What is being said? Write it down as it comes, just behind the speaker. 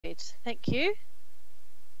Right, thank you.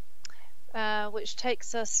 Which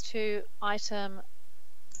takes us to item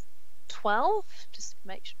 12. Just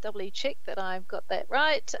doubly check that I've got that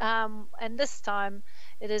right. And this time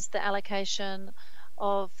it is the allocation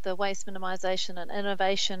of the Waste Minimisation and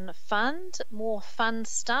Innovation Fund. More fun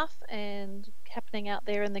stuff and happening out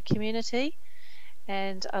there in the community.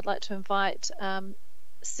 And I'd like to invite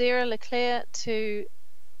Sarah Leclerc to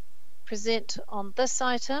present on this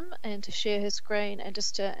item and to share her screen and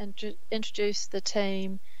just to introduce the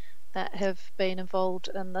team that have been involved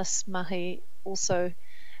in this mahi, also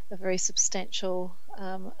a very substantial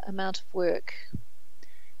amount of work.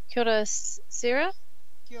 Kia ora, Sarah.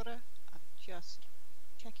 Kia ora. I'm just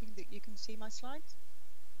checking that you can see my slides.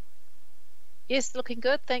 Yes, looking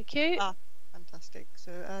good, thank you. Fantastic.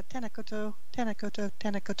 So, tēnā koutou, tēnā koutou,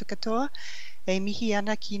 tēnā koutou katoa. E mihi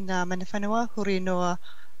ana ki ngā mana whenua, huri noa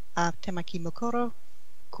Tamaki Mokoro,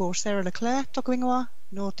 ko Sarah Leclerc, toku ingoa,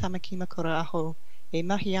 no Tamaki Mokoro aho. E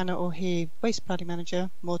mahi ana o he Waste Party Manager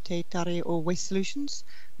mō te tare o Waste Solutions,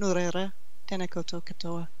 no reira, tēnā koutou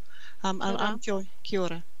katoa. Kia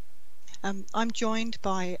ora. I'm joined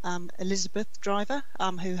by Elizabeth Driver,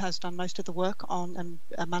 who has done most of the work on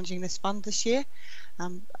managing this fund this year. I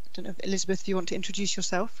don't know if Elizabeth, if you want to introduce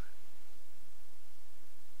yourself.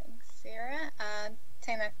 Thanks, Sarah.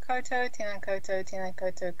 Tēnā koutou, tēnā koutou, tēnā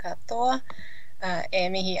koutou katoa. E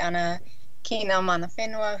mihi ana ki ngā mana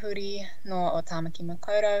whenua huri no o Tamaki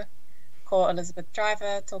Makaurau, ko Elizabeth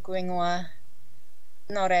Driver, tōku ingoa,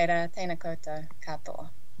 no reira, tēnā koutou katoa.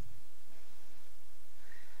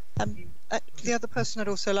 The other person I'd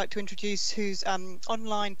also like to introduce, who's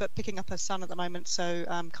online but picking up her son at the moment, so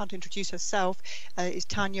can't introduce herself, is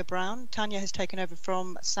Tanya Brown. Tanya has taken over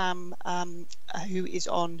from Sam, who is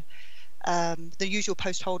on the usual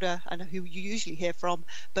post holder and who you usually hear from,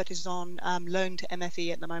 but is on loan to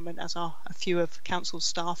MFE at the moment, as are a few of council's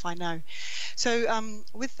staff I know. So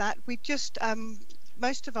with that, we just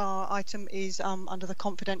most of our item is under the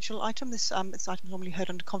confidential item. This item is normally heard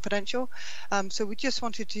under confidential. So we just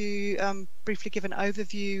wanted to briefly give an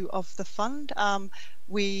overview of the fund. But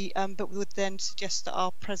we would then suggest that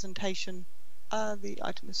our presentation, the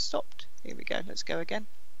item is stopped. Here we go. Let's go again.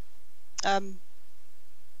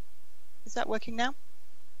 Is that working now?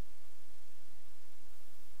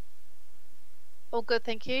 All good,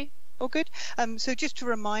 thank you. All good. So just to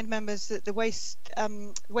remind members that the waste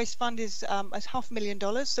fund is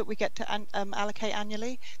 $500,000 that we get to allocate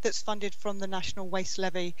annually. That's funded from the National Waste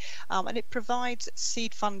Levy, and it provides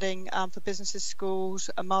seed funding for businesses, schools,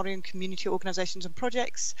 Māori and community organisations and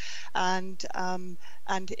projects, and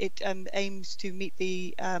it aims to meet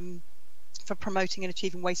the for promoting and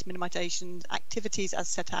achieving waste minimisation activities as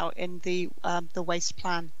set out in the waste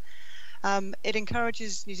plan. It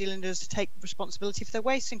encourages New Zealanders to take responsibility for their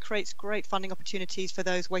waste and creates great funding opportunities for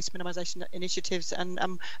those waste minimisation initiatives, and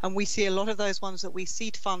we see a lot of those ones that we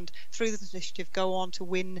seed fund through this initiative go on to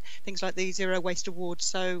win things like the Zero Waste Awards,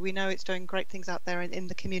 so we know it's doing great things out there in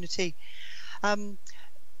the community.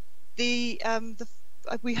 We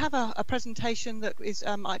have a presentation that is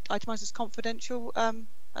itemised as confidential,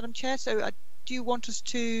 Madam Chair, so do you want us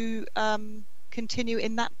to continue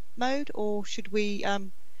in that mode, or should we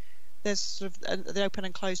there's sort of the open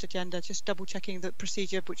and closed agenda, just double checking the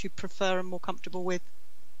procedure which you prefer and more comfortable with?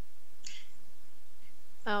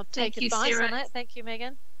 I'll take advice on that. Thank you,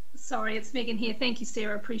 Megan. Sorry, it's Megan here. Thank you,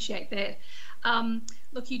 Sarah. Appreciate that.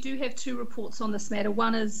 Look, you do have two reports on this matter.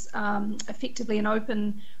 One is effectively an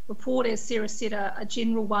open report, as Sarah said, a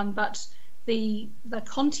general one, but the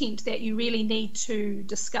content that you really need to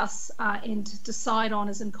discuss and decide on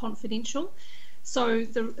is in confidential. So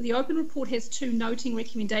the open report has two noting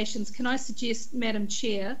recommendations. Can I suggest, Madam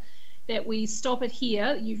Chair, that we stop it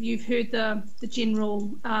here? You've heard the general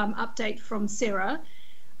update from Sarah.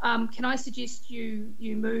 Can I suggest you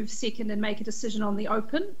move second and make a decision on the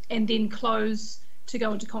open, and then close to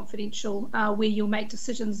go into confidential, where you'll make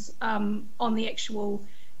decisions on the actual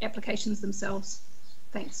applications themselves?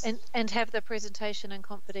 Thanks. And have the presentation in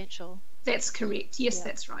confidential? That's correct. Yes, yeah.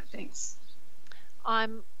 That's right. Thanks.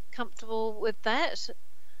 I'm comfortable with that.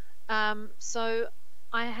 So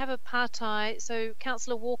I have a partai. So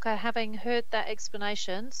Councillor Walker, having heard that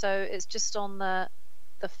explanation, so it's just on the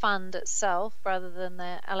fund itself rather than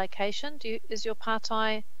the allocation. Is your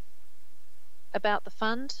partai about the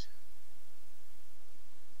fund?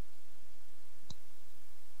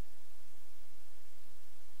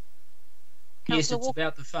 Yes, it's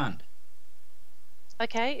about the fund.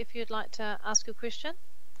 Okay, if you'd like to ask a question.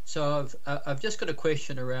 So I've just got a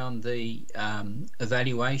question around the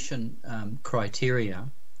evaluation criteria.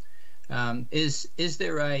 Is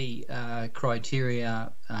there a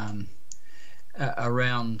criteria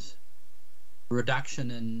around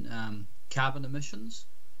reduction in carbon emissions?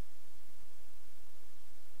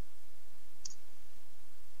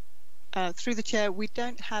 Through the chair, we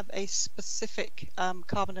don't have a specific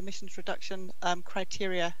carbon emissions reduction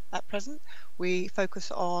criteria at present. We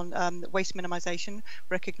focus on waste minimisation,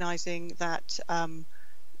 recognising that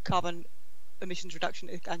carbon emissions reduction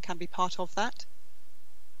can be part of that.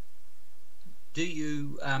 Do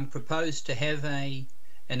you propose to have an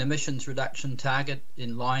emissions reduction target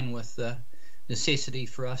in line with the necessity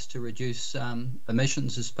for us to reduce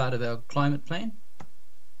emissions as part of our climate plan?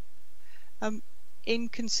 In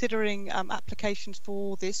considering applications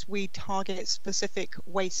for this, we target specific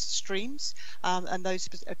waste streams and those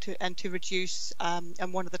to reduce.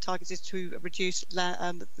 And one of the targets is to reduce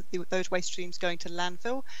those waste streams going to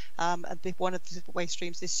landfill. And one of the waste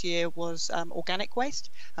streams this year was organic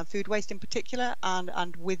waste, food waste in particular,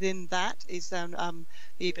 and within that is the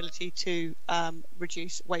ability to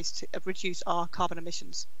reduce waste, reduce our carbon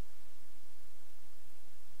emissions.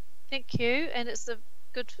 Thank you, and it's a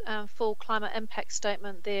good full climate impact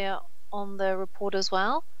statement there on the report as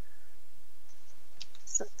well.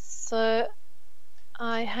 So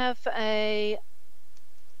I have a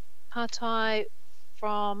partai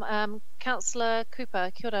from Councillor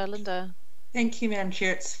Cooper. Kia ora, Linda. Thank you, Madam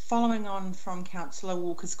Chair. It's following on from Councillor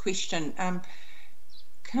Walker's question. Can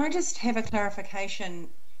I just have a clarification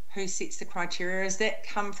who sets the criteria? Does that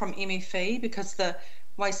come from MFE because the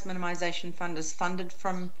Waste Minimisation Fund is funded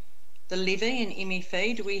from the levy and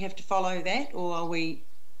MFE? Do we have to follow that, or are we,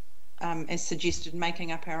 as suggested,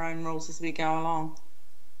 making up our own rules as we go along?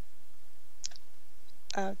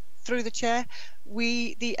 Through the chair,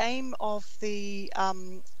 the aim of the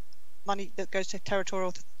money that goes to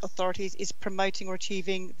territorial authorities is promoting or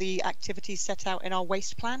achieving the activities set out in our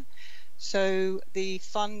waste plan. So the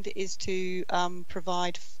fund is to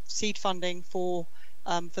provide seed funding for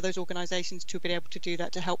those organisations to be able to do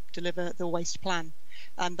that, to help deliver the waste plan.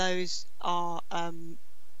 And those are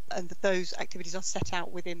those activities are set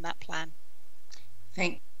out within that plan.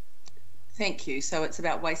 Thank you. So it's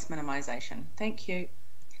about waste minimisation. Thank you.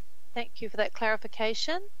 Thank you for that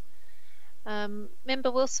clarification.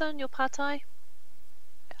 Member Wilson, your partai?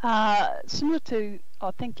 Similar to,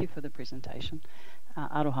 thank you for the presentation.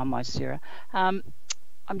 Aroha mai Sarah. I'm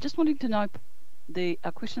just wanting to know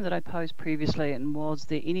a question that I posed previously, and was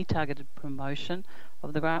there any targeted promotion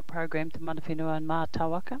of the grant program to mana whenua and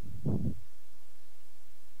mātāwaka?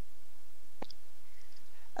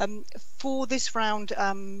 For this round,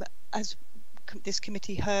 as this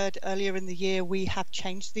committee heard earlier in the year, we have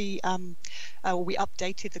changed we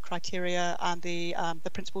updated the criteria and the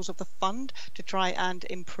principles of the fund to try and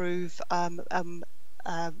improve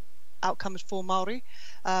outcomes for Māori.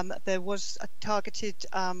 There was a targeted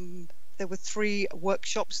there were 3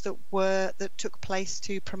 workshops that took place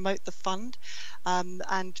to promote the fund,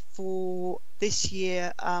 and for this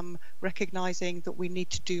year, recognising that we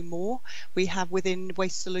need to do more, we have within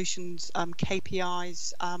Waste Solutions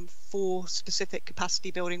KPIs for specific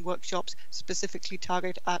capacity building workshops specifically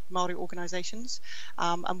targeted at Māori organisations,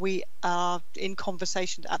 and we are in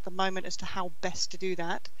conversation at the moment as to how best to do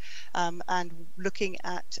that, and looking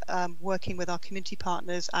at working with our community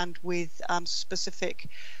partners and with specific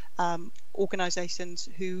organisations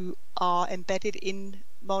who are embedded in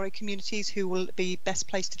Māori communities who will be best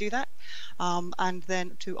placed to do that, and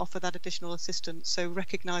then to offer that additional assistance. So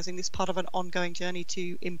recognising this part of an ongoing journey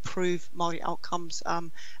to improve Māori outcomes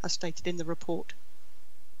as stated in the report.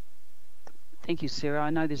 Thank you, Sarah.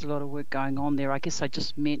 I know there's a lot of work going on there. I guess I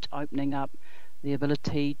just meant opening up the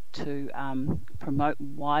ability to promote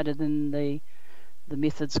wider than the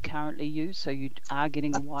methods currently used, so you are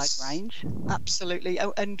getting a wide range. Absolutely,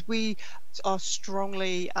 and we are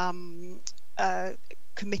strongly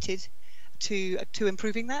committed to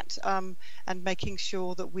improving that, and making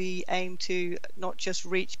sure that we aim to not just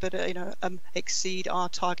reach but exceed our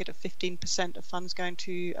target of 15% of funds going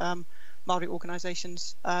to Māori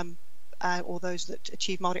organisations or those that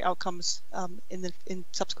achieve Māori outcomes in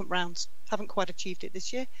subsequent rounds. Haven't quite achieved it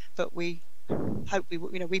this year, but we hope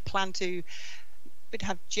we plan to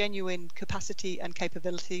have genuine capacity and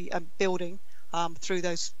capability building through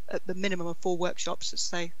those the minimum of 4 workshops, let's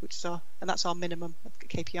say, and that's our minimum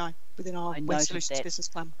KPI within our Waste Solutions business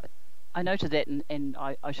plan. I noted that, and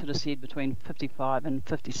I should have said between 55 and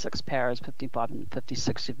 56 paras, 55 and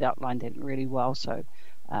 56. You've outlined that really well, so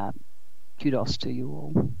kudos to you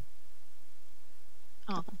all.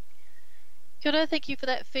 Oh. Kia ora, thank you for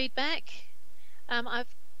that feedback. I've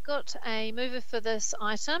got a mover for this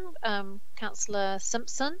item, Councillor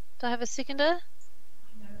Simpson. Do I have a seconder?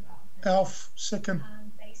 Alf, second.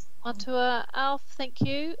 Atua Alf, thank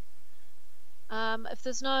you. If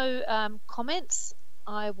there's no comments,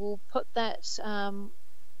 I will put that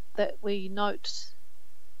that we note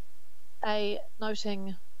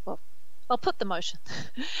noting. Well, I'll put the motion.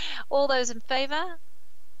 All those in favour?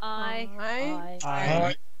 Aye. Aye.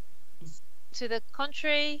 Aye. To the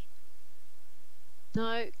contrary?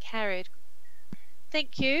 No. Carried.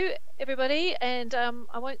 Thank you, everybody, and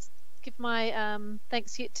I won't give my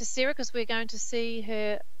thanks yet to Sarah because we're going to see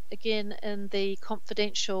her again in the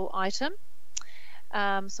confidential item.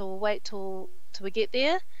 So we'll wait till we get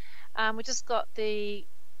there. We just got the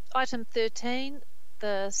item 13,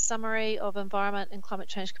 the summary of Environment and Climate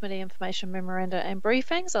Change Committee information memoranda and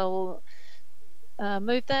briefings. I will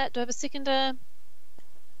move that. Do I have a seconder?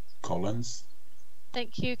 Collins.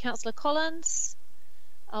 Thank you, Councillor Collins.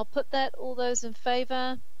 I'll put that. All those in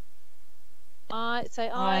favour? Aye. Say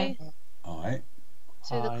aye. Aye.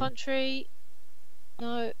 To the contrary?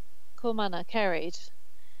 No. Kumana. Carried.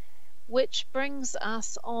 Which brings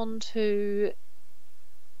us on to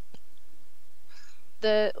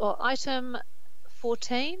the item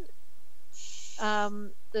 14.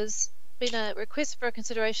 There's been a request for a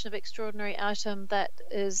consideration of extraordinary item that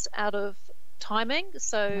is out of timing,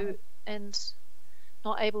 so and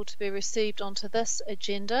not able to be received onto this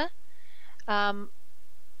agenda.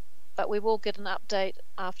 But we will get an update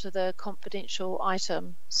after the confidential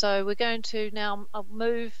item. So we're going to now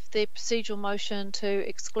move the procedural motion to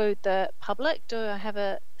exclude the public. Do I have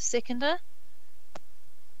a seconder?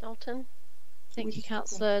 Dalton. Thank you,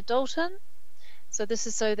 Councillor Dalton. So this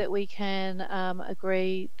is so that we can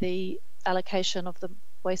agree the allocation of the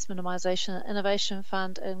Waste Minimisation and Innovation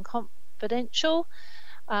Fund in confidential.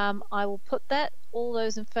 I will put that. All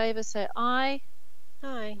those in favour say aye.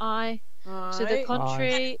 Aye. Aye. To the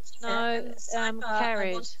contrary, no. Carried.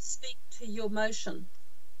 I want to speak to your motion.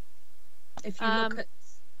 If you look at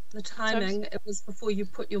the timing, it was before you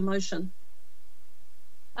put your motion.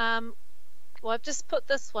 Well, I've just put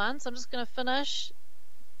this one, so I'm just going to finish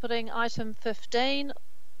putting item 15.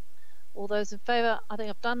 All those in favour, I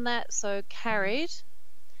think I've done that, so carried.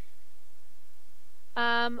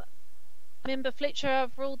 Member Fletcher,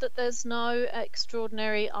 I've ruled that there's no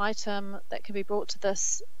extraordinary item that can be brought to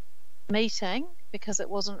this meeting because it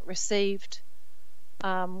wasn't received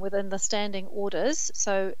within the standing orders.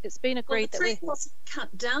 So it's been agreed that the wasn't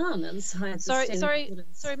cut down inside the standing orders.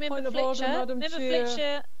 Sorry, Member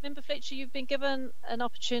Fletcher. Member Fletcher, you've been given an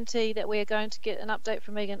opportunity that we are going to get an update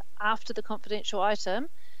from Megan after the confidential item.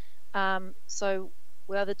 So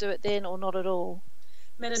we either do it then or not at all.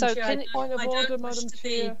 Madam Chair, point of order, Madam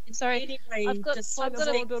Chair. Sorry, I've got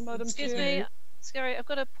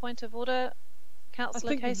a point of order.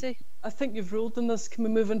 Councillor Casey. I think you've ruled on this. Can we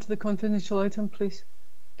move into the confidential item, please?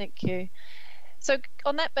 Thank you. So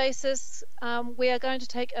on that basis, we are going to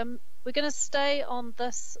take we're going to stay on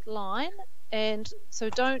this line, and so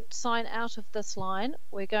don't sign out of this line.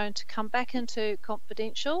 We're going to come back into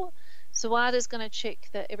confidential. Sawada's going to check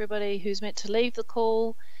that everybody who's meant to leave the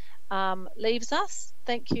call leaves us.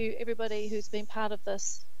 Thank you, everybody who's been part of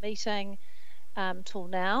this meeting till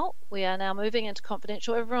now. We are now moving into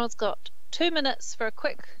confidential. Everyone's got 2 minutes for a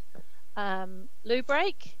quick loo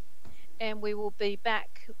break, and we will be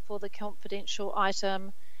back for the confidential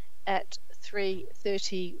item at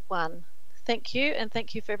 3:31. Thank you, and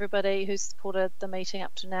thank you for everybody who's supported the meeting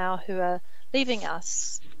up to now who are leaving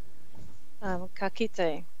us. Ka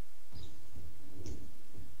kite.